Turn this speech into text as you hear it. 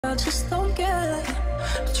I just don't get it,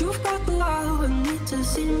 but you've got the love and need to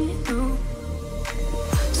see me through.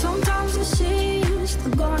 Sometimes it seems the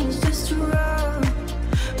going is just too rough.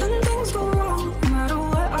 When things go wrong, no matter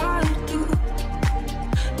what I do.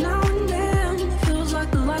 Now and then it feels like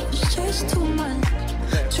the life has changed too much.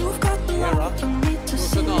 But you've got the love and need to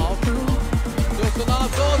see me through. Tursunov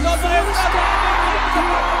goes up and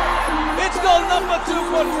it's goal number 2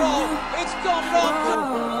 for Draw. It's Komron.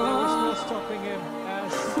 There was no stopping him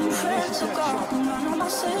as he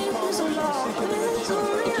To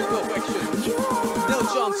perfection. No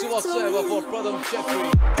chance whatsoever for Pradham Jeffrey.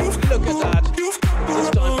 Look at that. This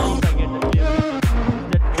time once I get the clear.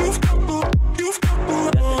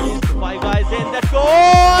 Five guys in that goal.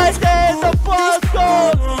 It is the first goal.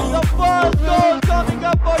 The first goal coming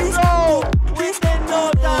up for Draw. Within no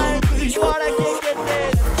time. What a kick it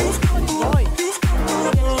is.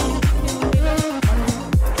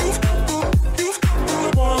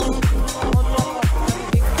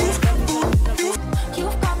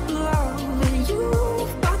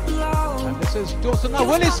 Tursunov,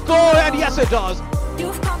 will he score? And yes, it does.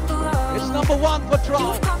 It's number 1 for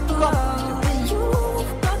Draw.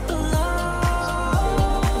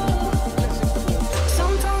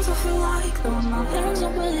 Sometimes I feel like throwing my hands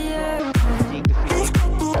up in the air.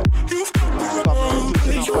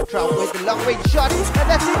 Komron with the long range shot, and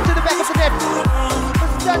that's into the back of the net.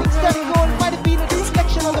 A stunning goal. Might have been a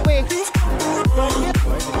deflection on the way. But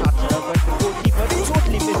the goalkeeper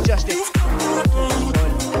totally misjudged it.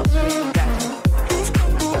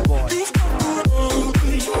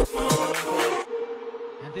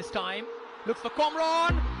 And this time, looks for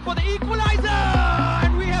Komron for the equalizer!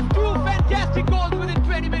 And we have 2 fantastic goals within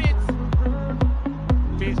 20 minutes.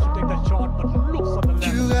 Fails to take that shot, but looks on the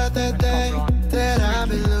left. You got that thing that I've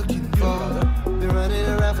been looking for. Been running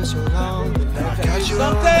around for so long, but now I got you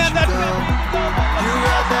on Someday and you that's go. You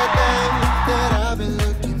got that thing that I've been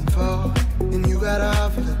looking for, and you got a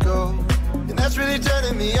heart for the goal, and that's really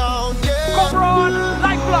turning me on. Yeah. Komron,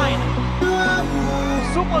 lifeline!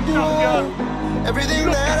 Super strong. Everything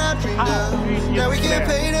that I dreamed of, now we can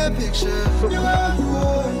paint a picture.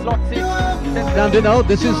 And you know,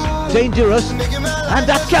 this is dangerous. And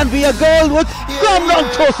that can be a goal with Komron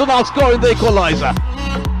Tursunov scoring the equalizer.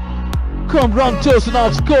 Komron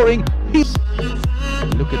Tursunov scoring.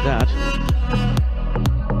 Look at that.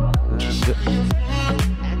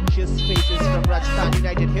 Anxious faces from Rajasthan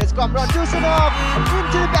United. Here's Komron Tursunov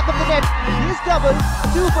into the back of the net. Here's double,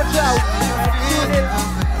 2 for Trout, and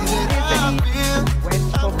 2-0. Went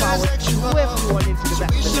for power, everyone into the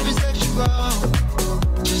back of the net.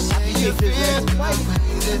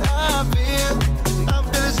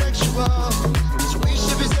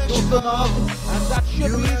 And that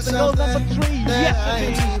should be the goal number 3. Yes,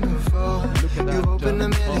 indeed. Look at that. You open a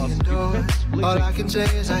million doors. All I can say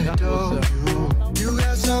is I adore you. You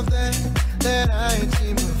got something that I ain't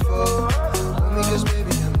seen before. Because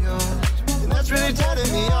baby I'm yours, and that's really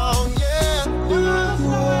turning me on. Yeah.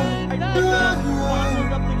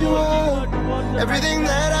 Everything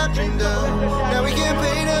that I dreamed of, now we can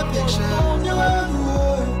paint a picture.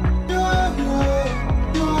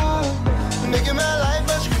 Making my life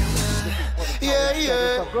much greener. Yeah,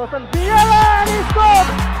 yeah. And he scored!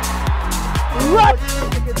 Right!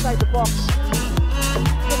 Inside the box.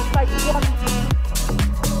 Inside one.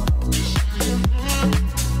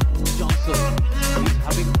 Johnson, he's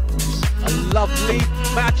having a lovely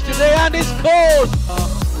match today and he scores!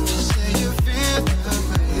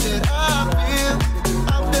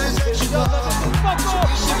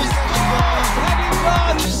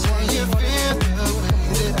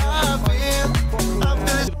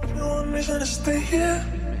 Stay here,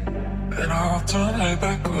 and I'll turn right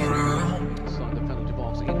back around. Inside the penalty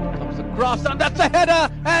box, in comes the cross, and that's a header,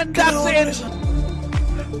 and that's it!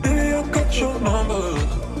 Baby, I've got your number.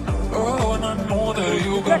 Oh, and I know that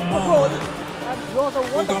you got mine. And draws a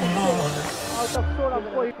wonderful goal out of sort of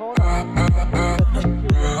what he called.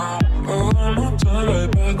 Oh, and I'll turn right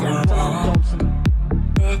back around.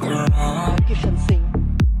 Back around. Kishan Singh.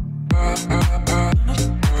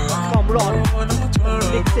 Komron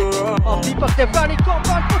licks it off Deepak Devgani.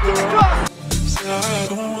 Komron puts it across. I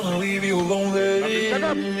don't wanna leave you lonely.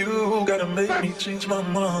 You gotta make me change my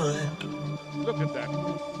mind. Look at that.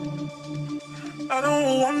 I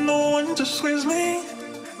don't want no one to squeeze me.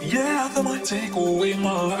 Yeah, that might take away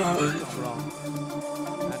my life.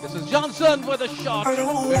 And this is Johnson with a shot. I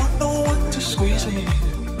don't want no one to squeeze me.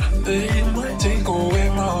 They might take away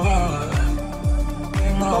my life.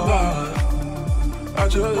 My life. I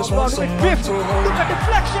just want someone to hold. Look at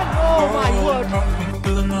deflection. Oh my word.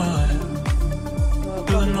 Through the night.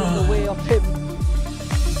 Through the The way of him.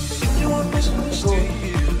 You want me to stay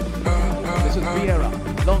here. is Vieira.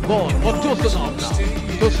 Long ball for Tursunov now.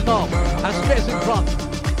 Tursunov has space in front.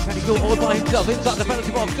 Can he go all by himself inside the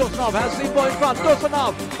penalty box? Tursunov has the ball in front.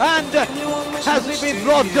 Tursunov, and has he been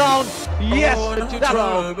brought down? Yes,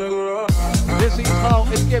 this is how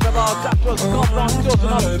it came about. That was Komron.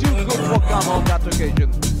 Tursunov too good for come on that occasion.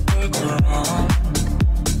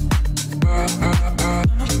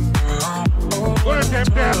 Good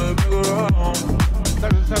attempt there.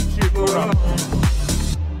 That is some shit.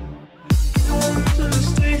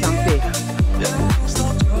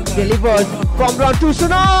 Delivers Komron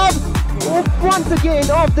Tursunov. Oh, once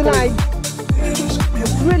again off the line. A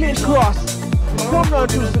brilliant cross. Komron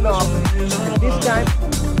Tursunov. This time.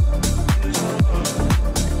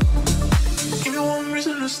 Give me one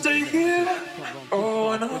reason to stay here.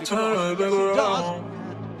 Oh, and I'll turn back around.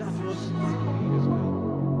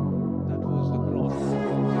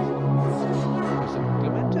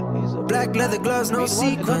 Black leather gloves, no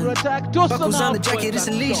sequin. Buckles on the jacket, it's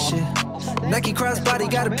Alicia. Nike crossbody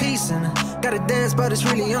got a piece in it. Gotta dance, but it's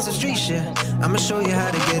really on some street shit. I'ma show you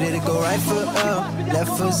how to get it. It go right foot up,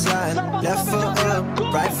 left foot slide, left foot up,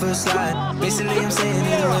 right foot slide. Basically, I'm saying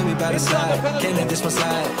either way we bout to slide. Can't let this one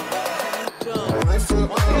slide. Right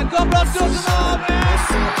foot up, Komron Tursunov.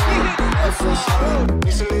 right foot slide.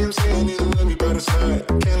 Basically, I'm saying either way we bout to slide.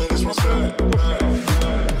 Can't let this one slide.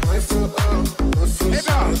 Right foot up, left foot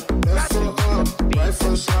slide, left foot up, right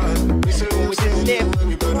foot slide. Basically, I'm saying either way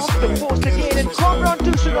we bout to slide. The post again and Komron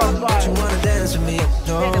Tursunov. Don't you wanna dance with me?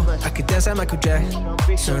 No, I could dance like Michael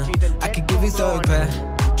Jackson. I could give you thug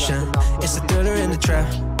passion. It's a thriller in the trap.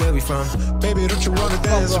 Where we from? Baby, don't you wanna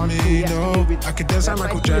dance with me? No, I could dance like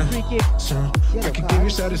Michael Jackson. I could give you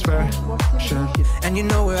satisfaction. And you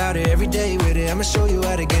know we're out here every day with it. I'ma show you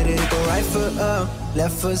how to get it. Go right foot up,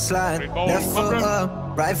 left foot slide, left foot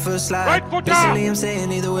up, right foot slide. Basically, I'm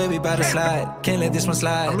saying either way we bout to slide. Can't let this one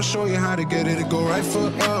slide. I'ma show you how to get it. Go right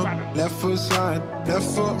foot up, left foot slide, left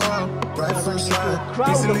foot up, right foot slide.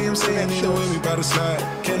 Basically, I'm saying either way we bout to slide.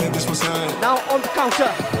 Can't let this one slide. Now on the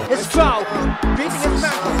counter, it's crowd. Beating his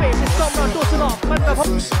man to face. It's Komron Tursunov.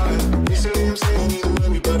 Basically, I'm saying either way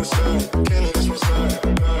we bout to slide. Can't let this one slide.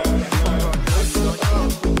 Right foot up,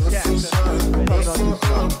 left foot slide, left foot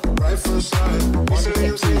up, right foot slide. Basically,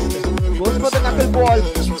 I'm saying either way we Goes bout for to the knuckle slide. ball. Can't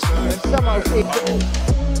let this one slide. And somehow takes it.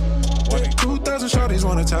 2,000 shorties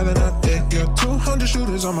wanna tie the knot, yeah. 200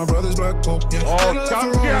 shooters on my brother's block, oh, yeah. Oh, I love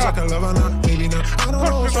jump, the yeah. roads, I can love or not, maybe not. I don't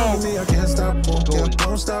know what's wrong with me, I can't stop, oh, yeah.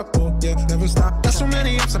 Don't stop, oh, yeah, never stop. Got so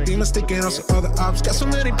many ups, I be mistaken on some other ops. Got so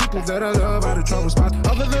many people that I love out of trouble spots.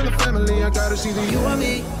 Other than the family, I gotta see the you or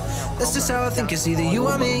me. That's just how I think it's either you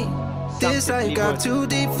or me. This life got too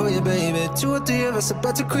deep for you, baby. 2 or 3 of us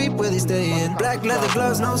about to creep where they staying. Black leather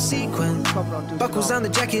gloves, no sequin. Buckles on the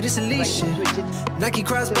jacket, it's Alicia. Nike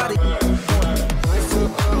crossbody.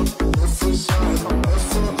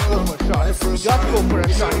 Just go for a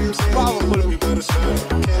shot. Powerful.